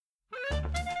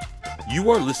You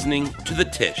are listening to The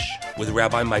Tish with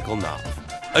Rabbi Michael Knopf,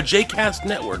 a JCast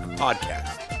Network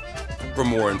podcast. For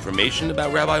more information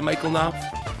about Rabbi Michael Knopf,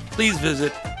 please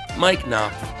visit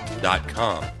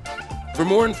mikeknopf.com. For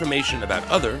more information about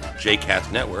other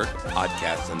JCast Network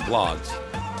podcasts and blogs,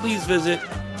 please visit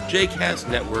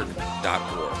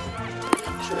jcastnetwork.org.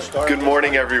 Good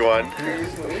morning, everyone.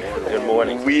 Good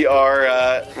morning. We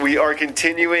are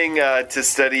continuing to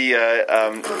study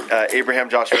Abraham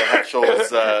Joshua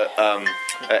Heschel's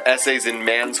essays in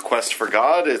Man's Quest for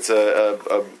God. It's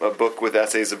a book with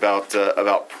essays about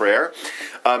prayer,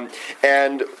 and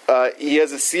he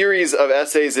has a series of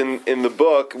essays in the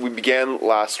book. We began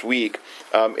last week,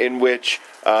 in which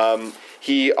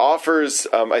he offers,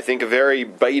 I think, a very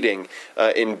biting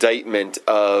indictment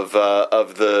of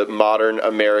the modern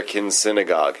American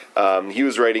synagogue. He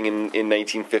was writing in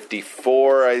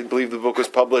 1954, I believe the book was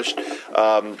published,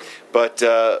 but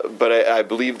I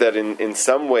believe that in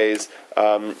some ways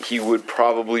he would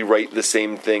probably write the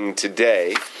same thing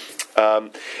today.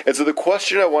 And so the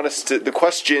questions I want us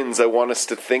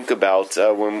to think about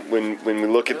when we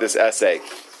look at this essay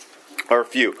are a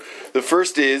few. The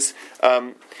first is,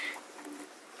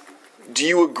 do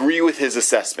you agree with his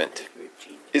assessment?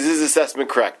 Is his assessment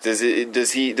correct? Does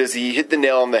he hit the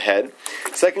nail on the head?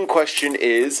 Second question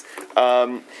is,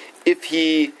 if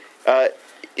he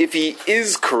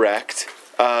is correct,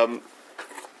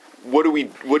 what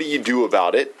do you do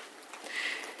about it?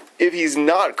 If he's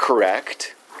not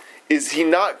correct, is he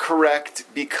not correct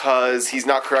because he's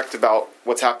not correct about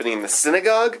what's happening in the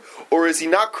synagogue, or is he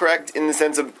not correct in the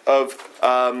sense of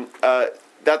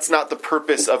that's not the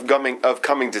purpose of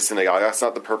coming to synagogue. That's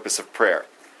not the purpose of prayer.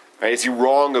 Right? Is he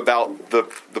wrong about the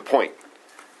point?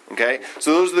 Okay?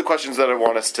 So those are the questions that I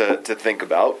want us to think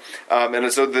about.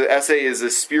 And so the essay is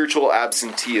a spiritual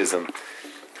absenteeism.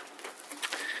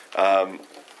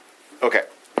 Okay.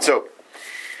 So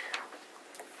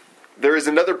there is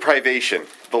another privation,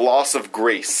 the loss of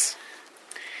grace.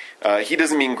 He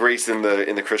doesn't mean grace in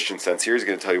the Christian sense here. He's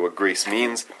going to tell you what grace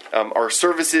means. Our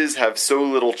services have so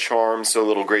little charm, so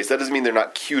little grace. That doesn't mean they're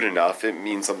not cute enough. It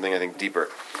means something, I think, deeper.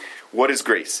 What is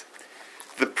grace?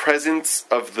 The presence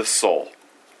of the soul.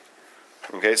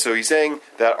 Okay, so he's saying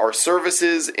that our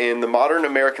services in the modern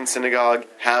American synagogue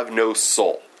have no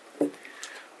soul.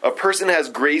 A person has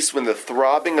grace when the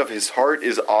throbbing of his heart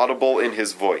is audible in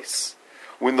his voice,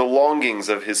 when the longings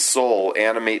of his soul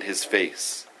animate his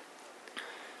face.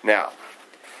 Now,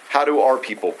 how do our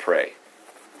people pray?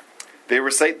 They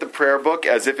recite the prayer book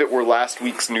as if it were last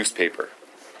week's newspaper.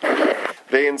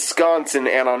 They ensconce in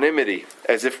anonymity,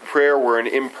 as if prayer were an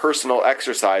impersonal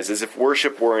exercise, as if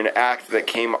worship were an act that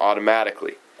came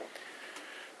automatically.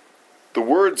 The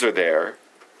words are there,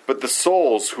 but the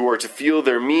souls who are to feel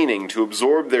their meaning, to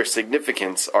absorb their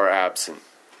significance, are absent.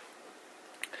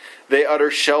 They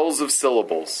utter shells of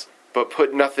syllables, but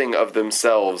put nothing of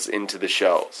themselves into the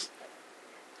shells.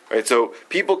 Right, so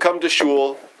people come to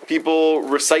shul, people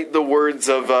recite the words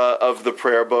of the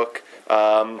prayer book.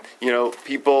 People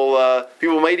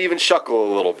might even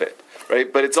chuckle a little bit,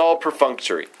 right? But it's all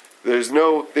perfunctory.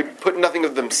 They put nothing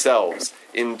of themselves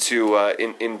into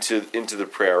the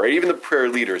prayer. Right? Even the prayer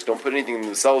leaders don't put anything of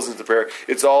themselves into the prayer.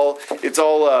 It's all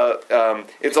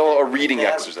a reading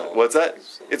exercise. What's that?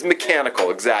 It's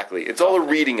mechanical, exactly. It's all a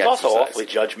reading exercise. Also awfully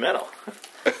judgmental.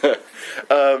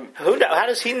 How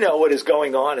does he know what is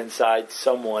going on inside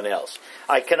someone else?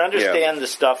 I can understand the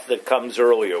stuff that comes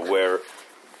earlier, where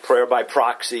prayer by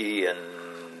proxy and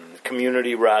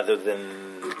community rather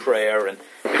than prayer, and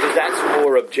because that's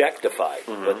more objectified.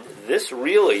 Mm-hmm. But this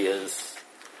really is.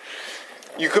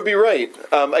 You could be right.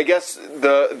 I guess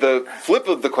the flip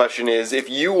of the question is, if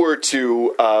you were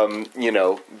to,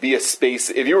 be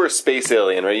if you were a space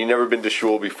alien, right? You've never been to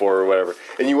shul before or whatever,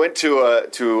 and you went to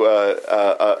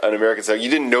an American site, you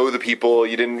didn't know the people,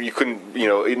 you didn't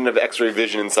have X-ray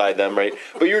vision inside them, right?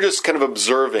 But you were just kind of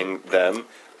observing them.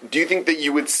 Do you think that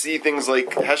you would see things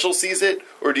like Heschel sees it,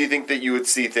 or do you think that you would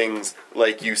see things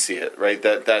like you see it? Right,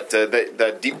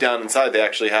 that deep down inside they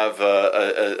actually have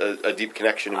a deep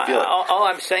connection and feeling. All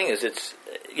I'm saying is it's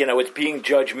being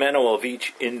judgmental of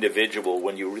each individual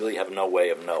when you really have no way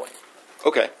of knowing.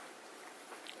 Okay.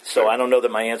 So I don't know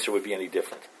that my answer would be any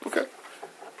different. Okay.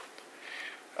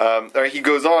 All right, he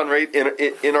goes on, right?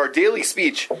 In our daily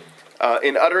speech,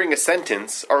 in uttering a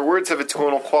sentence, our words have a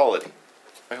tonal quality.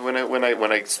 When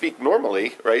I speak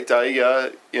normally, right?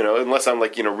 I unless I'm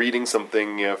reading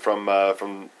something from a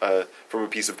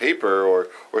piece of paper or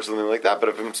something like that. But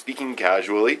if I'm speaking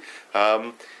casually,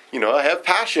 I have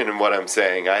passion in what I'm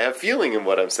saying. I have feeling in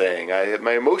what I'm saying.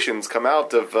 My emotions come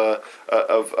out of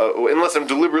unless I'm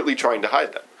deliberately trying to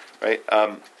hide them, right?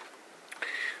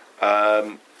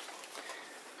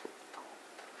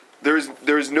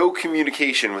 There is no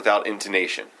communication without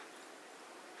intonation,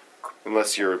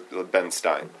 unless you're Ben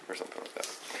Stein or something like that.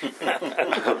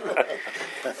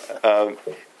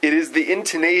 It is the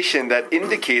intonation that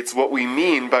indicates what we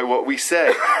mean by what we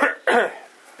say.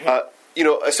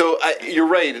 You're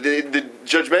right. The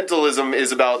judgmentalism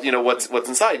is about what's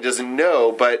inside. He doesn't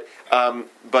know, but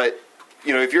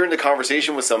if you're in a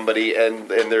conversation with somebody and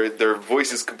their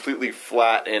voice is completely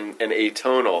flat and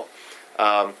atonal,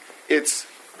 it's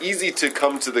easy to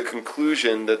come to the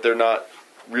conclusion that they're not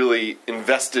really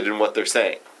invested in what they're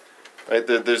saying. Right?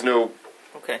 There's no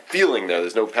feeling there.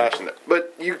 There's no passion there.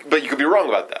 But you could be wrong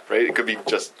about that, right? It could be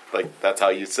just like that's how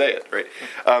you say it, right?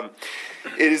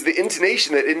 It is the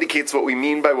intonation that indicates what we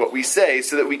mean by what we say,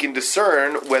 so that we can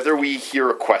discern whether we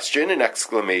hear a question, an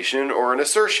exclamation, or an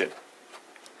assertion.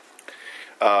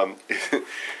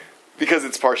 Because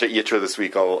it's Parshat Yitro this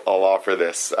week, I'll offer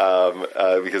this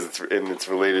because it's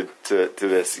related to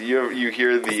this. You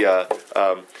hear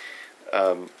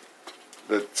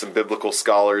some biblical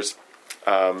scholars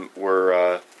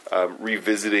were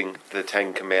revisiting the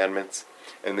Ten Commandments,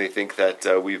 and they think that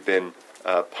we've been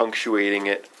punctuating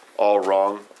it all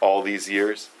wrong all these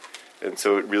years, and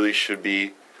so it really should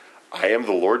be, "I am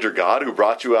the Lord your God who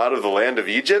brought you out of the land of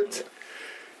Egypt."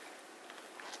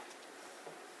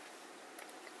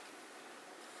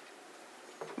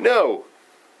 No,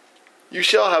 you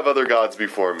shall have other gods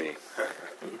before me.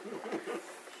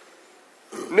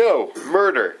 No,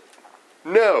 murder.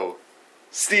 No,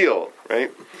 steal.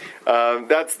 Right?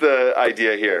 That's the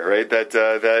idea here, right? That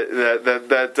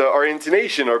our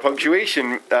intonation, our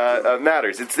punctuation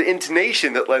matters. It's the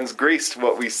intonation that lends grace to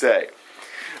what we say.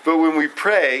 But when we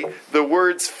pray, the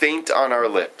words faint on our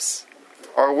lips.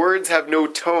 Our words have no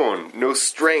tone, no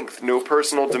strength, no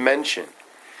personal dimension.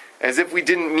 As if we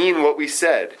didn't mean what we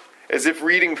said. As if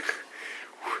reading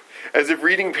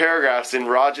paragraphs in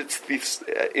Roget's Thesaurus.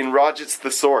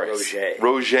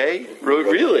 Roget?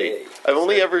 Really? I've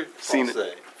only ever seen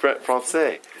it.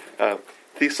 Francais.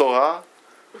 Thesaurus?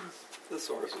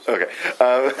 Thesaurus. Okay.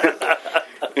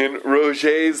 In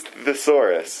Roget's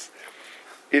Thesaurus,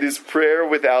 it is prayer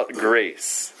without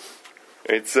grace.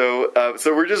 Right? So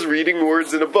we're just reading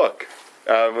words in a book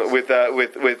with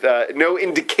no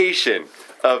indication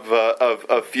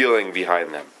of feeling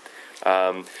behind them.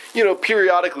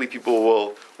 Periodically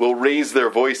people will raise their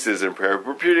voices in prayer.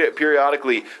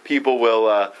 Periodically people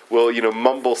will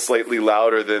mumble slightly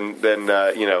louder than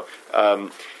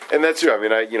and that's true. I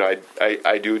mean,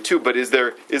 I do it too. But is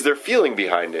there feeling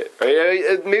behind it?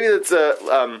 Right? Maybe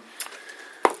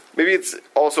it's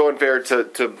also unfair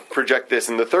to project this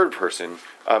in the third person.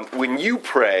 When you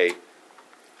pray,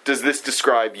 does this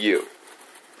describe you?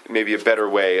 Maybe a better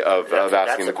way of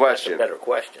asking the question. That's a better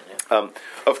question. Yeah.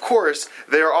 Of course,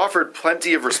 they are offered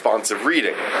plenty of responsive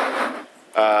reading,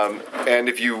 and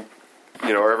if you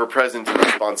are ever present in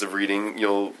responsive reading,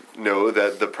 you'll know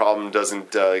that the problem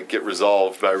doesn't get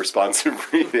resolved by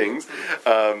responsive readings.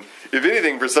 If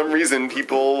anything, for some reason,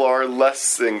 people are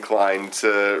less inclined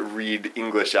to read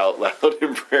English out loud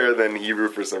in prayer than Hebrew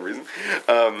for some reason,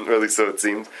 or at least so it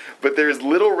seems. But there's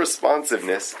little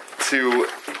responsiveness to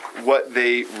what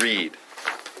they read.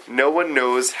 No one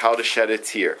knows how to shed a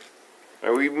tear.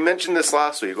 Now, we mentioned this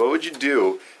last week. What would you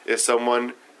do if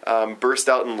someone burst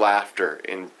out in laughter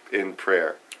in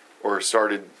prayer, or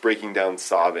started breaking down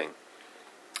sobbing?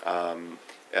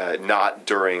 Not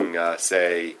during,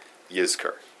 say,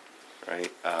 Yizkor,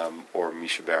 right? Or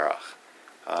Misha Berach.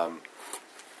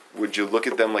 Would you look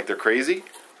at them like they're crazy?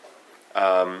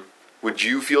 Would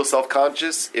you feel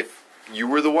self-conscious if you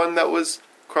were the one that was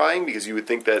crying, because you would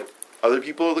think that other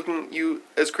people are looking at you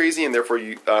as crazy, and therefore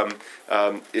you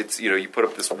you put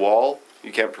up this wall.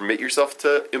 You can't permit yourself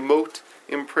to emote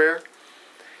in prayer.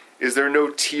 Is there no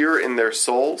tear in their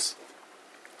souls?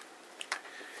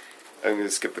 I'm going to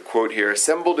skip the quote here.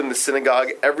 Assembled in the synagogue,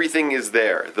 everything is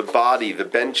there. The body, the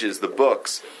benches, the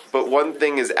books. But one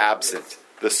thing is absent,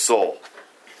 the soul.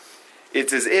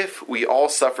 It's as if we all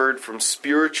suffered from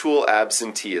spiritual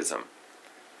absenteeism.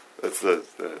 That's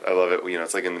I love it.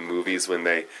 It's like in the movies when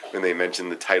they mention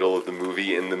the title of the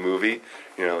movie in the movie.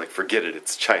 Like, forget it,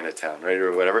 it's Chinatown, right,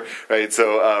 or whatever, right?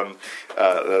 So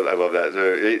I love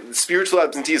that. Spiritual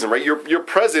absenteeism, right? You're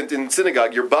present in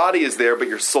synagogue. Your body is there, but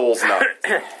your soul's not.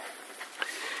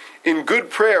 In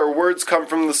good prayer, words come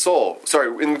from the soul.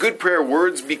 In good prayer,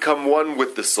 words become one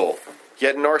with the soul.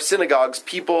 Yet in our synagogues,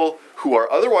 people who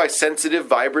are otherwise sensitive,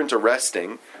 vibrant, or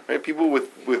resting, right, people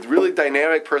with really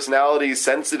dynamic personalities,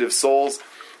 sensitive souls,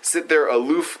 sit there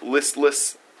aloof,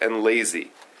 listless, and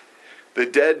lazy. The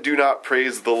dead do not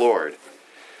praise the Lord.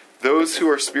 Those who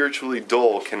are spiritually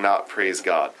dull cannot praise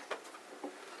God.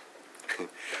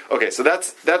 Okay, so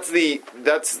that's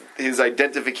his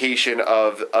identification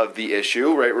of the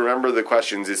issue, right? Remember the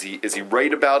questions: is he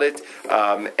right about it?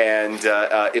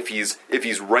 If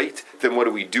he's right, then what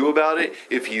do we do about it?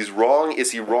 If he's wrong,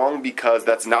 is he wrong because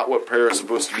that's not what prayer is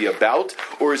supposed to be about,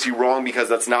 or is he wrong because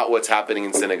that's not what's happening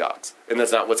in synagogues and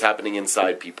that's not what's happening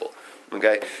inside people?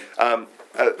 Okay.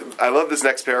 I love this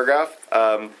next paragraph.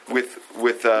 I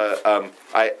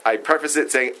preface it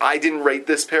saying I didn't write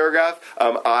this paragraph.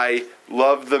 I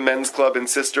love the men's club and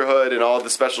sisterhood and all the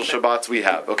special Shabbats we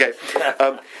have. Okay,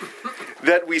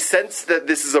 that we sense that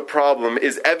this is a problem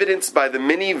is evidenced by the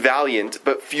many valiant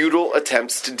but futile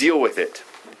attempts to deal with it.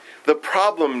 The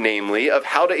problem, namely, of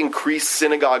how to increase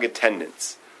synagogue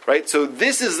attendance. Right. So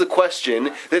this is the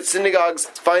question that synagogues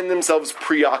find themselves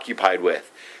preoccupied with.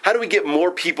 How do we get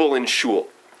more people in shul?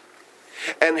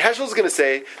 And Heschel's going to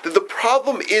say that the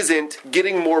problem isn't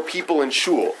getting more people in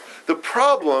shul. The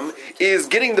problem is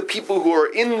getting the people who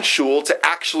are in shul to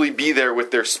actually be there with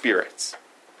their spirits.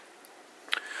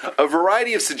 A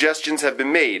variety of suggestions have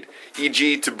been made,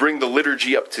 e.g. to bring the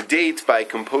liturgy up to date by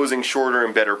composing shorter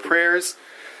and better prayers,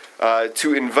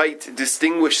 to invite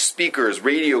distinguished speakers,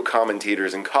 radio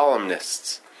commentators, and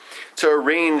columnists, to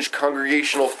arrange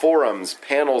congregational forums,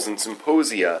 panels, and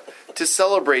symposia, to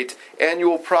celebrate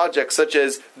annual projects such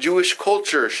as Jewish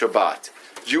Culture Shabbat,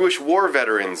 Jewish War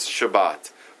Veterans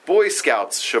Shabbat, Boy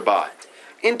Scouts Shabbat,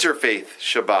 Interfaith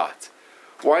Shabbat.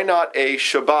 Why not a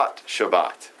Shabbat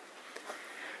Shabbat?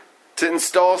 To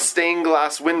install stained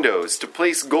glass windows, to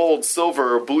place gold,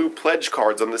 silver, or blue pledge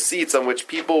cards on the seats on which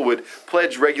people would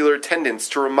pledge regular attendance,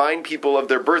 to remind people of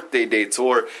their birthday dates,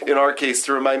 or in our case,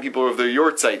 to remind people of their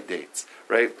Yortzeit dates,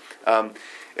 right?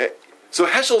 So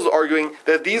Heschel's arguing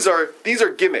that these are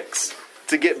gimmicks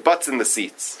to get butts in the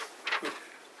seats.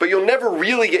 But you'll never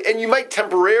really get, and you might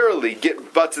temporarily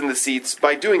get butts in the seats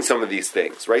by doing some of these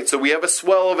things, right? So we have a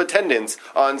swell of attendance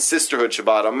on Sisterhood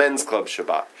Shabbat, on Men's Club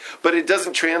Shabbat. But it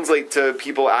doesn't translate to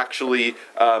people actually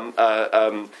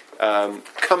coming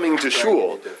to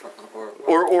shul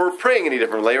or praying any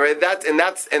differently, right? That's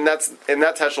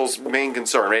Heschel's main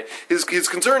concern, right? His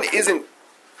concern isn't,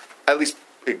 at least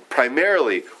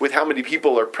primarily, with how many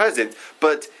people are present,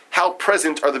 but how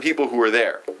present are the people who are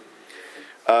there.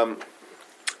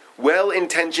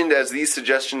 Well-intentioned as these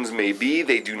suggestions may be,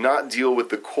 they do not deal with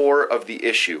the core of the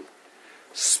issue.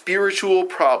 Spiritual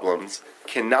problems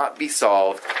cannot be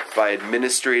solved by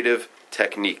administrative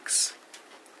techniques.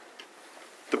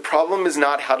 The problem is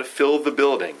not how to fill the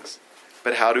buildings,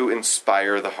 but how to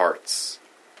inspire the hearts.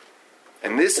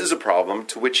 And this is a problem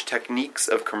to which techniques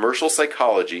of commercial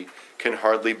psychology can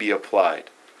hardly be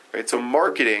applied. Right? So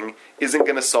marketing isn't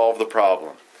going to solve the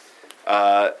problem.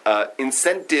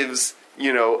 Incentives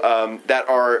that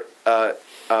are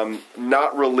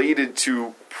not related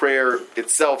to prayer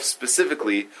itself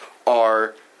specifically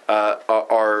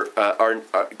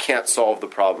can't solve the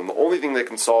problem. The only thing that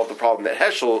can solve the problem that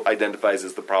Heschel identifies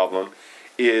as the problem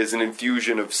is an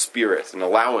infusion of spirit, an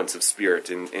allowance of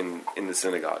spirit in the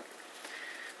synagogue.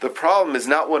 The problem is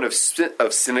not one of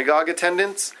synagogue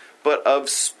attendance, but of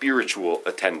spiritual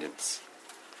attendance.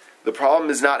 The problem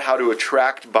is not how to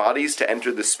attract bodies to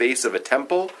enter the space of a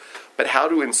temple, but how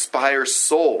to inspire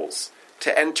souls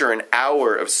to enter an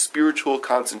hour of spiritual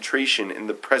concentration in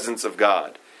the presence of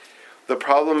God. The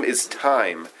problem is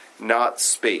time, not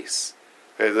space.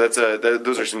 Okay,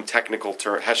 those are some technical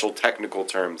Heschel technical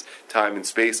terms. Time and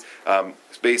space.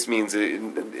 Space means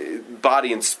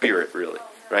body and spirit, really,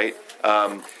 right?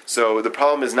 So the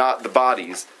problem is not the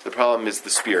bodies. The problem is the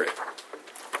spirit.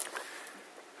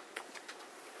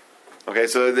 Okay,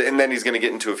 so and then he's going to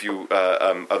get into a few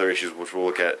other issues, which we'll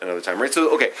look at another time, right?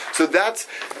 So so that's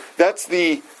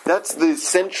the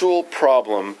central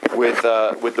problem with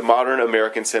the modern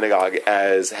American synagogue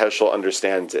as Heschel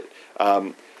understands it.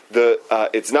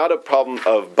 It's not a problem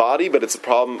of body, but it's a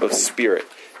problem of spirit.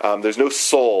 There's no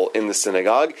soul in the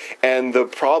synagogue, and the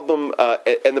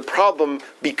problem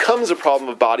becomes a problem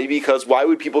of body because why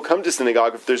would people come to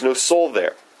synagogue if there's no soul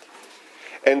there?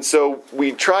 And so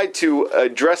we tried to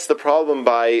address the problem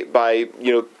by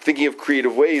thinking of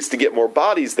creative ways to get more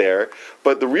bodies there.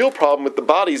 But the real problem with the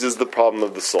bodies is the problem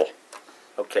of the soul.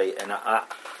 Okay, and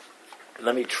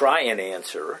let me try and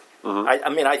answer. Mm-hmm.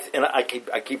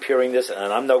 I keep hearing this,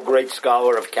 and I'm no great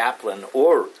scholar of Kaplan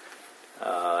or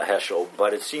Heschel,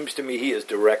 but it seems to me he is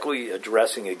directly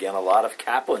addressing again a lot of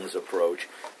Kaplan's approach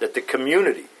that the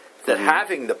community. That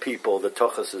having the people, the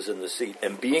tuchas, in the seat,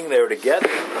 and being there together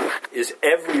is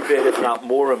every bit, if not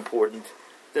more important,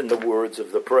 than the words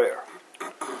of the prayer.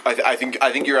 I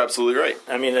think you're absolutely right.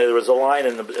 I mean, there was a line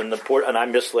in the port, and I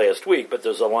missed last week, but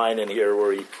there's a line in here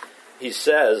where he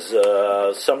says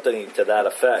something to that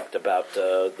effect about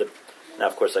the. Now,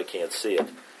 of course, I can't see it.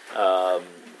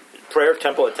 Prayer,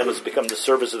 temple attendance become the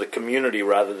service of the community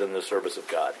rather than the service of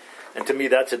God, and to me,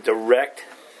 that's a direct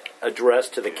address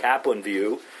to the Kaplan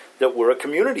view that we're a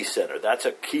community center. That's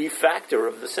a key factor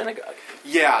of the synagogue.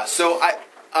 Yeah. So I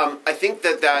think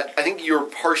that I think you're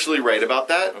partially right about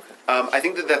that. Okay. I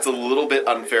think that that's a little bit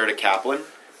unfair to Kaplan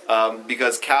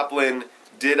because Kaplan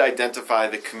did identify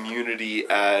the community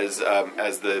as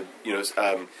the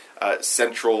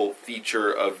central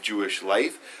feature of Jewish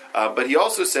life, but he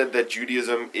also said that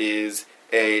Judaism is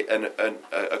a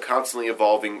constantly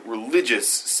evolving religious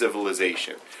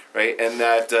civilization, right? And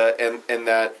that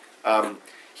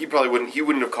he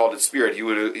wouldn't have called it spirit. He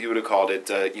would have called it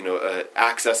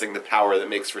accessing the power that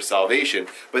makes for salvation.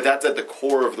 But that's at the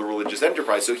core of the religious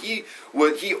enterprise. So he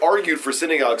argued for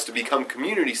synagogues to become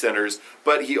community centers,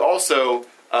 but he also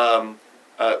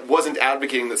wasn't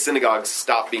advocating that synagogues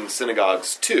stop being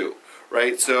synagogues too,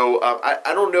 right? So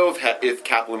I don't know if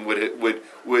Kaplan would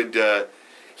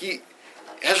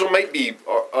Heschel might be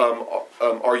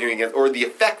arguing against, or the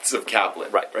effects of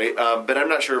Kaplan, right? But I'm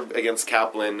not sure against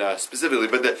Kaplan specifically.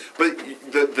 But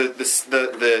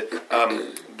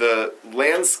the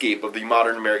landscape of the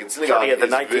modern American synagogue, the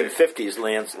 1950s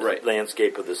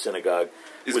landscape of the synagogue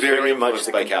is was very much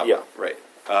influenced by Kaplan, right?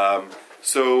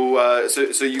 So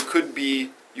you could be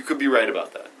right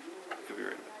about that.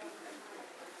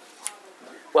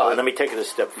 Well, and let me take it a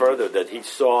step further. That he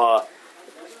saw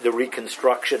the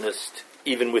Reconstructionist,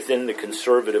 even within the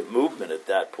conservative movement at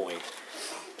that point,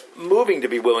 moving to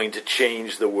be willing to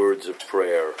change the words of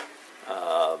prayer,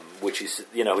 which he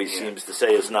seems to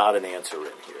say is not an answer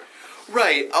in here.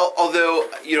 Right. Although,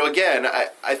 again,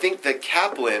 I think that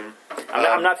Kaplan.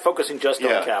 I'm not focusing just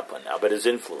on Kaplan now, but his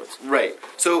influence. Right.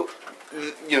 So,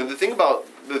 the thing about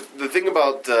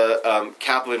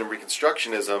Kaplan and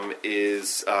Reconstructionism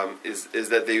is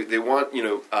that they want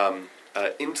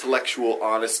intellectual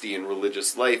honesty in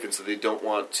religious life, and so they don't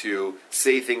want to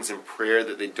say things in prayer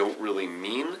that they don't really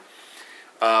mean.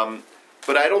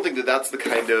 But I don't think that that's the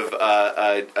kind of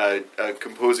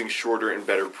composing shorter and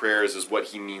better prayers is what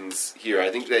he means here. I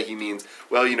think that he means,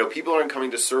 people aren't coming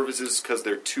to services because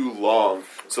they're too long,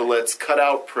 so let's cut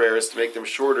out prayers to make them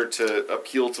shorter to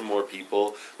appeal to more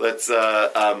people. Let's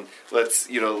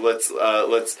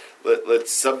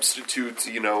substitute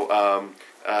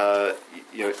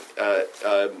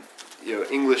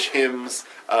English hymns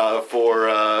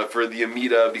for the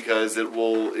Amida because it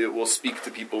will speak to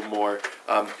people more.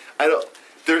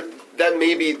 There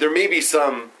may be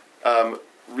some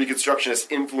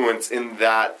Reconstructionist influence in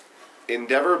that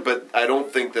endeavor, but I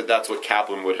don't think that that's what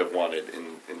Kaplan would have wanted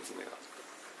in something else.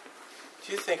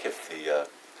 Do you think if the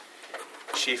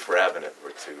chief rabbinate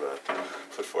were to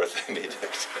put forth an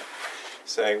edict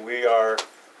saying we are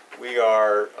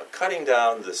cutting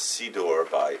down the Siddur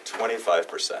by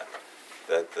 25%,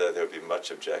 that there would be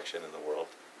much objection in the world?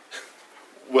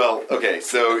 Well, okay,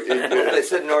 so they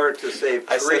said in order to save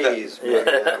trees.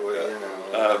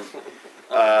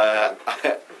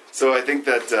 So I think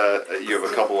that you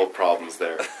have a couple of problems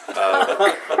there.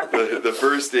 The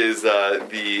first is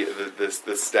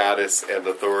the status and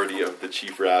authority of the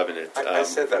chief rabbinate. I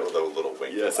said that with a little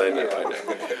wink. Yes, I know.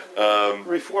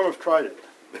 Reform have tried it.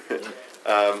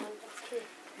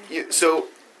 So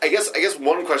I guess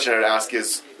one question I'd ask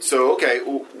is,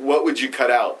 what would you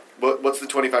cut out? What's the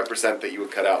 25% that you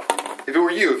would cut out? If it were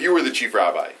you, if you were the chief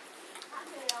rabbi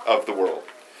of the world.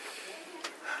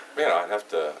 I'd have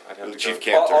to the chief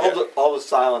cantor. All the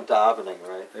silent davening,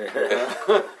 right?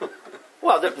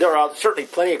 Well, there are certainly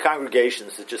plenty of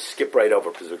congregations that just skip right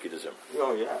over Pazukei D'Zimra.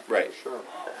 Oh yeah, right, sure.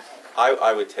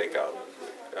 I would take out,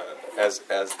 as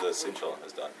the Sinjalom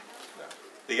has done,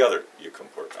 the other Yukum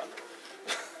Porkan.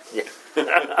 Yeah.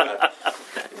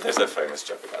 There's a famous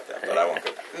joke about that, but I won't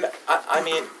go there.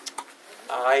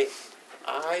 I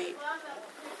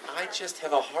just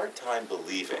have a hard time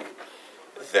believing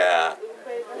that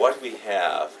what we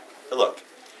have. Look,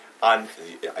 I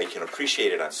can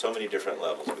appreciate it on so many different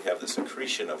levels. We have this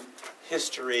accretion of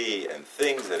history and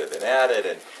things that have been added,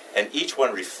 and each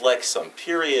one reflects some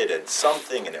period and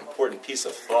something, an important piece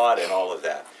of thought, and all of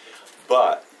that.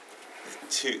 But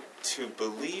to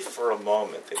believe for a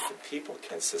moment that the people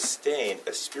can sustain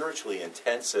a spiritually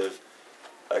intensive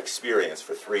experience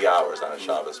for 3 hours on a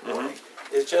Shabbos morning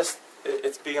is just,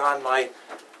 it's beyond my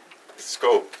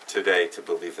scope today to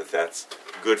believe that that's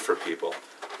good for people.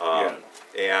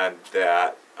 And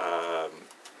that,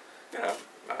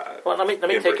 well, let me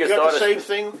take your You got thought. the same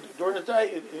thing during the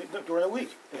day, during the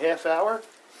week. A half hour,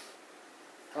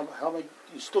 How many?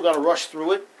 You still got to rush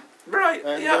through it. Right.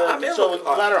 And, I mean, so look,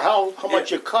 no matter how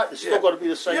much you cut, it's still going to be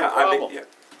the same problem.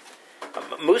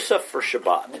 Musaf for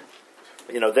Shabbat.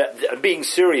 That being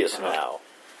serious now.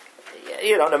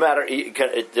 No matter,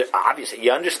 obviously,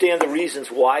 you understand the reasons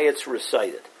why it's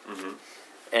recited. Mm-hmm.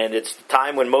 And it's the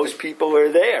time when most people are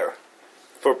there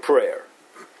for prayer.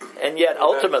 And yet,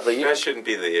 ultimately... That shouldn't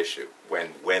be the issue,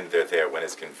 when they're there, when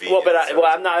it's convenient.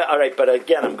 I'm not... All right, but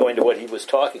again, I'm going to what he was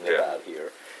talking about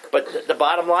here. But the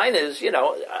bottom line is,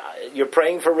 you're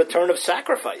praying for return of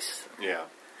sacrifice. Yeah.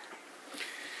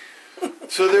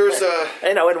 So there's a...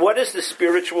 and what is the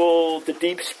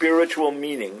deep spiritual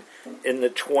meaning in the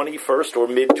 21st or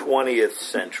mid-20th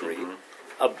century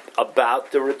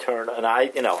about the return? And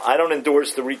I don't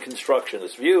endorse the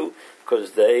Reconstructionist view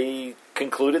because they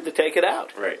concluded to take it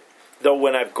out. Right. Though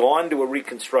when I've gone to a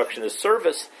Reconstructionist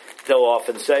service, they'll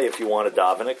often say, if you want to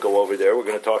daven it, go over there. We're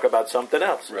going to talk about something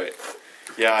else. Right.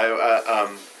 Yeah.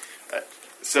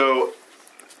 So...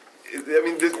 I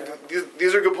mean,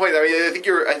 these are good points. I mean,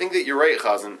 I think that you're right,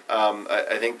 Chazan.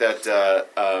 I think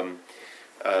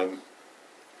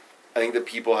that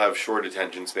people have short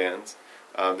attention spans.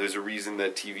 There's a reason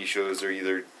that TV shows are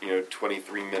either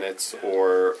 23 minutes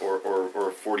or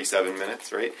 47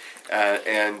 minutes, right?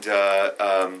 And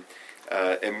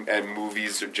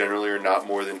movies generally are not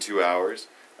more than 2 hours.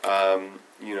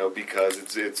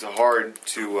 Because it's hard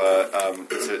to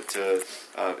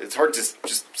it's hard to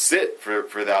just sit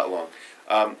for that long.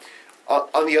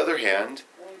 On the other hand,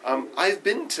 I've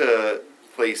been to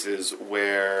places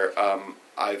where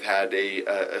I've had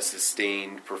a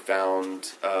sustained,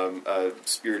 profound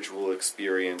spiritual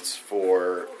experience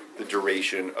for the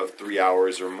duration of 3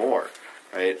 hours or more,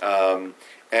 right?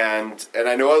 And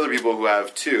I know other people who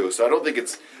have too. So I don't think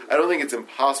it's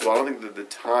impossible. I don't think that the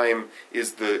time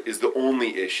is the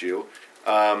only issue.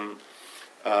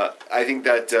 I think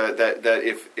that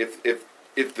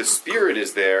if the spirit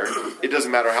is there, it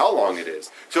doesn't matter how long it is.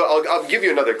 So I'll give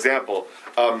you another example.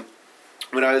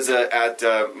 When I was at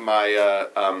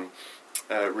my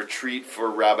retreat for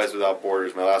Rabbis Without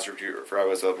Borders, my last retreat for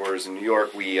Rabbis Without Borders in New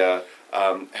York, we had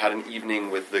an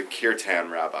evening with the Kirtan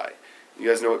rabbi. You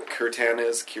guys know what kirtan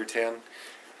is? Kirtan?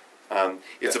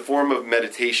 It's a form of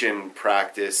meditation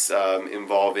practice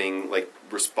involving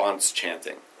response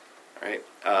chanting. Right?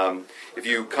 If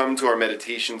you come to our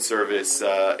meditation service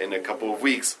in a couple of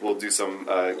weeks, we'll do some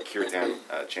kirtan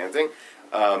chanting.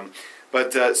 I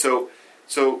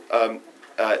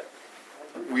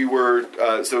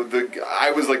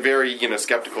was very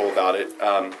skeptical about it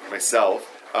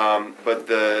myself. But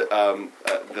the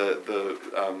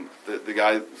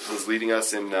guy was leading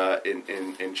us in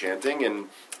chanting, and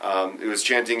it was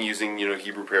chanting using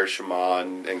Hebrew prayer, Shema,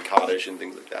 and Kaddish and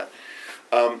things like that.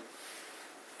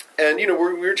 And we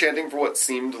were chanting for what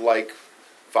seemed like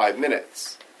 5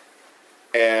 minutes,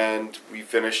 and we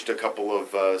finished a couple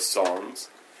of songs,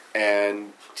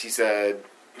 and he said,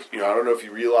 I don't know if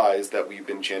you realize that we've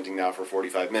been chanting now for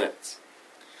 45 minutes.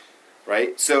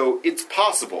 Right, so it's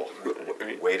possible.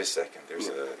 Wait a second. There's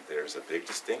a big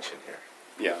distinction here.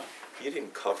 Yeah, you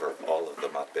didn't cover all of the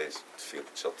matbez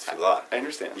tefillah. I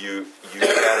understand. You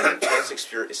had an intense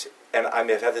experience, and I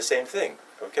may have had the same thing.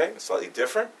 Okay, slightly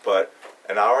different, but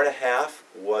an hour and a half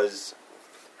was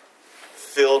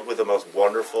filled with the most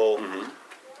wonderful. Mm-hmm.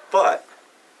 But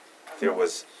there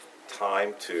was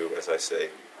time to, as I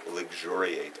say,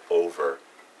 luxuriate over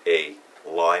a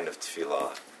line of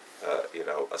tefillah.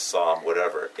 A psalm,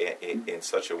 whatever, in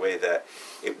such a way that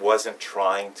it wasn't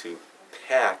trying to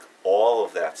pack all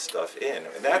of that stuff in.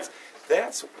 And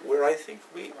that's where I think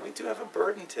we do have a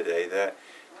burden today that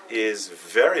is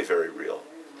very, very real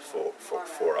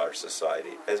for our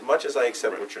society, as much as I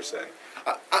accept what you're saying.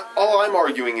 All I'm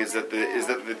arguing is that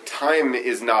the time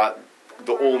is not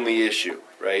the only issue,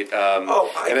 right?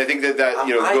 And I think that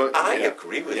I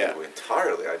agree with you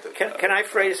entirely. Can I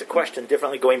phrase a question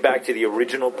differently, going back to the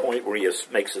original point where he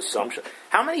makes assumption?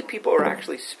 How many people are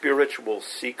actually spiritual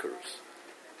seekers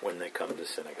when they come to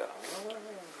synagogue?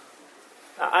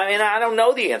 I mean, I don't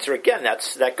know the answer. Again,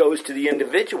 that goes to the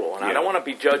individual, and I don't want to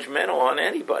be judgmental on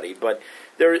anybody, but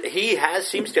he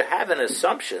seems to have an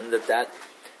assumption that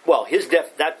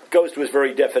goes to his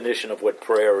very definition of what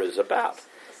prayer is about.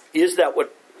 Is that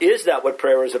what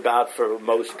prayer is about for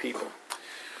most people?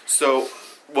 Right. So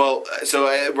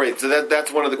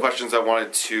that's one of the questions I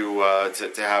wanted to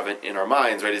have in our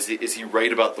minds. Right? Is he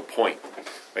right about the point?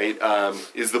 Right?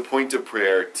 Is the point of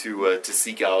prayer to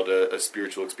seek out a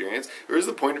spiritual experience, or is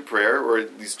the point of prayer, or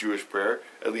at least Jewish prayer,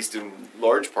 at least in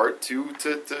large part, to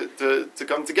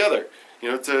come together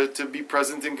to be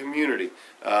present in community,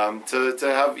 to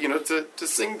have, to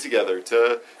sing together,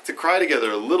 to cry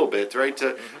together a little bit, right?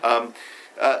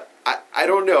 I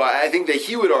don't know. I think that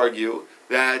he would argue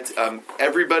that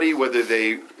everybody, whether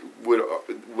they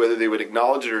would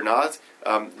acknowledge it or not,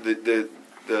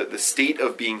 the state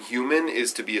of being human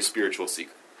is to be a spiritual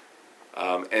seeker,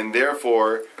 and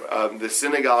therefore the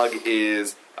synagogue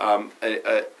is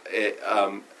a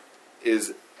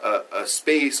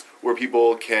space where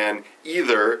people can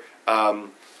either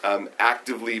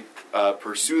actively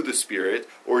pursue the Spirit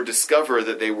or discover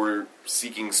that they were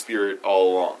seeking Spirit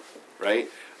all along, right?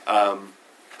 And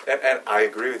I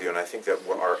agree with you, and I think that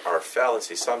our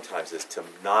fallacy sometimes is to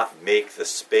not make the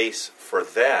space for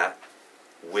that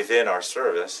within our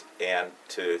service, and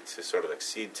to sort of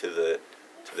accede to the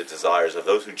desires of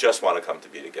those who just want to come to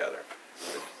be together.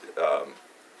 That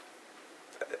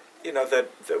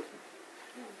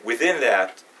within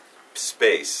that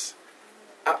space,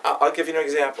 I'll give you an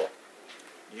example.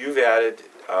 You've added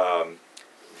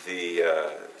the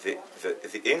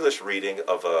English reading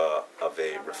of a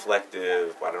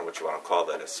reflective, I don't know what you want to call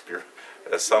that, a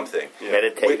something. Yeah.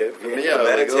 Meditative. Like a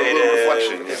little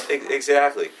reflection. Yeah.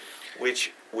 Exactly.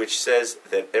 Which says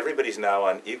that everybody's now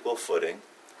on equal footing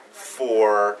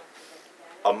for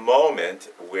a moment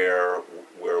where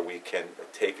we can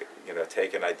take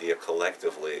an idea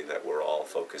collectively that we're all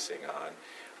focusing on,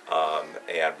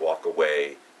 and walk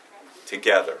away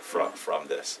together from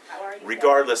this,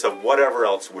 regardless of whatever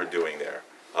else we're doing there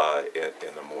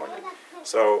in the morning.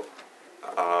 So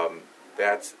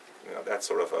that's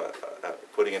sort of a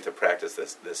putting into practice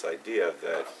this idea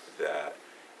that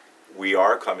we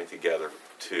are coming together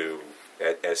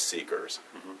as seekers.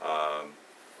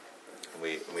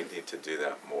 We need to do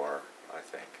that more, I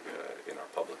think, in our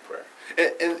public prayer.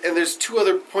 And there's two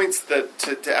other points that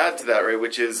to add to that, right?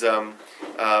 Which is,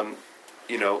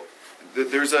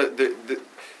 there's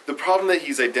the problem that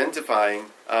he's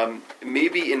identifying may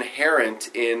be inherent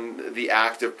in the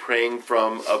act of praying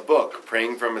from a book,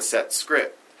 praying from a set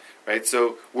script, right?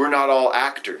 So we're not all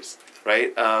actors,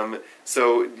 right?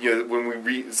 So when we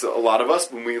read, a lot of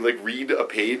us, when we read a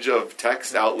page of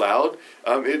text out loud,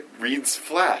 it reads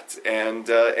flat, and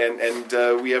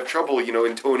we have trouble,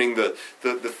 intoning the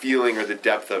feeling or the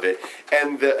depth of it.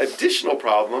 And the additional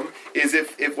problem is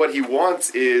if what he wants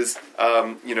is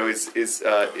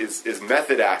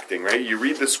method acting, right? You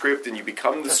read the script and you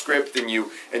become the script and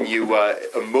you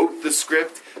emote the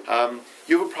script.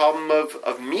 You have a problem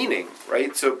of meaning,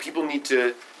 right? So people need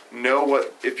to know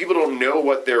if people don't know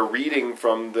what they're reading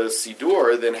from the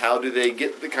Siddur, then how do they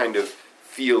get the kind of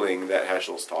feeling that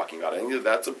Heschel's talking about? I think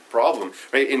that's a problem,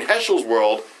 right? In Heschel's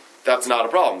world, that's not a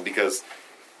problem, because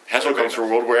Heschel comes from a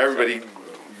world where everybody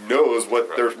knows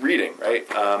what they're reading, right?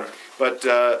 But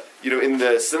in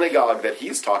the synagogue that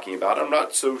he's talking about, I'm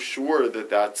not so sure that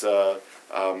that's a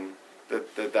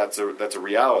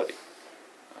reality.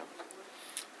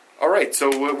 All right,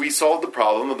 so we solved the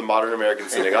problem of the modern American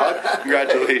synagogue.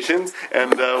 Congratulations,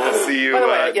 and we'll see you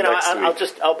next week.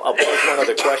 I'll pose one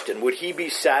other question. Would he be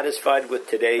satisfied with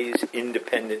today's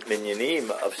independent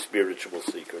minyanim of spiritual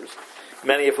seekers,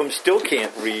 many of whom still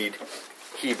can't read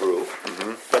Hebrew,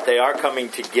 but they are coming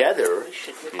together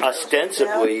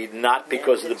ostensibly not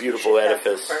because of the beautiful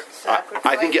edifice?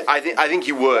 I think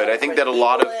you would. I think that a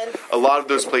lot of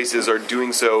those places are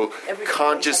doing so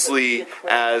consciously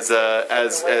as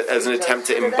an attempt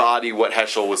to embody what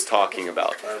Heschel was talking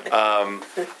about.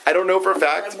 I don't know for a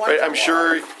fact, right? I'm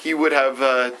sure he would have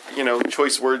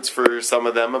choice words for some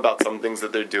of them about some things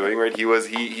that they're doing, right?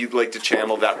 He'd like to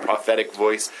channel that prophetic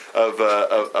voice of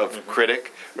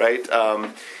critic, right?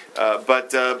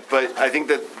 But I think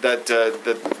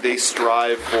that they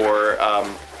strive for a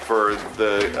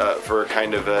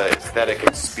kind of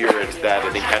aesthetic spirit that I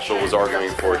think Heschel was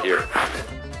arguing for here.